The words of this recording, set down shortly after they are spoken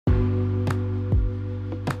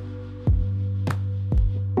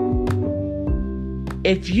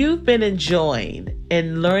if you've been enjoying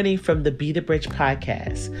and learning from the Be the Bridge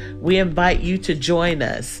podcast, we invite you to join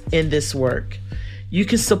us in this work. You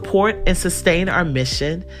can support and sustain our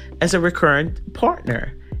mission as a recurring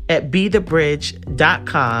partner at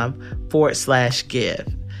bethebridge.com/give.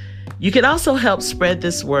 You can also help spread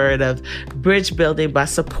this word of bridge building by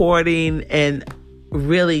supporting and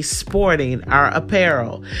really sporting our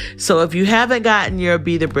apparel. So if you haven't gotten your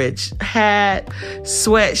Be the Bridge hat,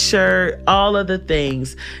 sweatshirt, all of the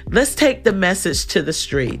things, let's take the message to the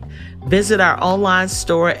street. Visit our online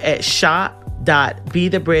store at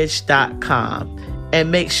shop.bethebridge.com and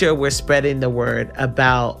make sure we're spreading the word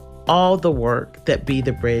about all the work that Be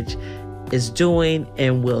the Bridge is doing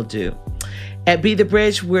and will do. At Be the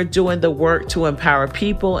Bridge, we're doing the work to empower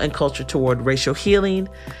people and culture toward racial healing,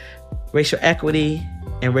 racial equity,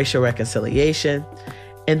 and racial reconciliation.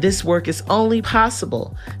 And this work is only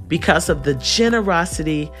possible because of the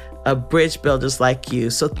generosity of bridge builders like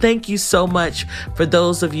you. So thank you so much for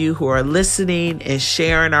those of you who are listening and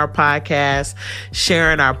sharing our podcast,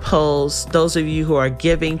 sharing our posts, those of you who are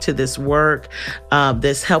giving to this work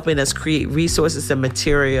that's helping us create resources and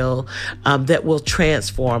material that will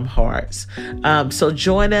transform hearts. So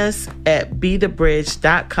join us at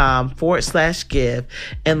bethebridge.com/give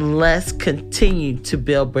and let's continue to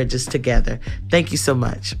build bridges together. Thank you so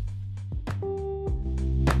much.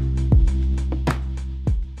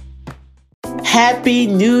 Happy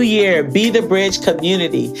New Year, Be the Bridge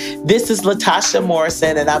community. This is Latasha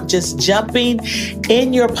Morrison, and I'm just jumping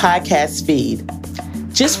in your podcast feed.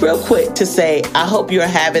 Just real quick to say, I hope you're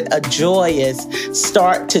having a joyous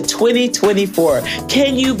start to 2024.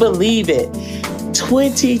 Can you believe it?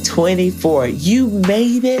 2024, you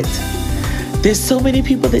made it. There's so many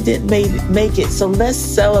people that didn't make it. So let's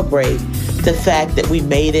celebrate the fact that we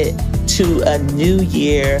made it to a new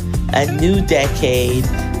year, a new decade,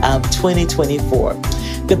 2024.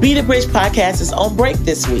 The Be the Bridge podcast is on break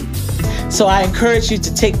this week. So I encourage you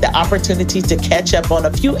to take the opportunity to catch up on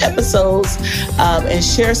a few episodes and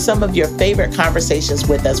share some of your favorite conversations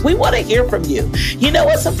with us. We want to hear from you. You know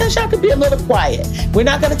what? Sometimes y'all can be a little quiet. We're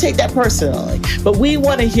not going to take that personally, but we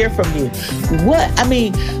want to hear from you.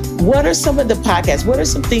 What are some of the podcasts? What are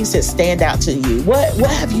some things that stand out to you? What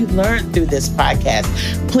have you learned through this podcast?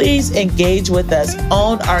 Please engage with us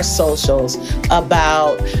on our socials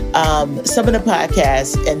about some of the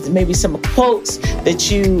podcasts and maybe some quotes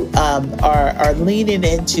that you are leaning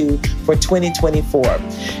into for 2024.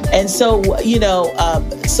 And so,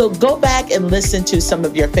 so go back and listen to some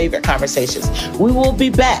of your favorite conversations. We will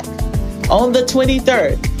be back on the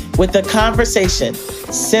 23rd with a conversation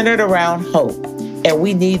centered around hope. And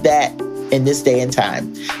we need that in this day and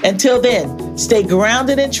time. Until then, stay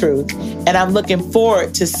grounded in truth. And I'm looking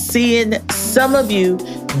forward to seeing some of you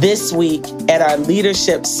this week at our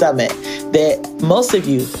leadership summit that most of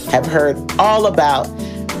you have heard all about.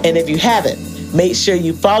 And if you haven't, make sure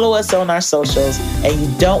you follow us on our socials and you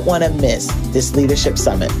don't want to miss this leadership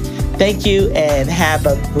summit. Thank you and have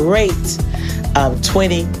a great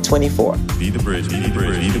 2024. Be the bridge, be the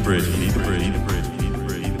bridge, be the bridge, be the bridge.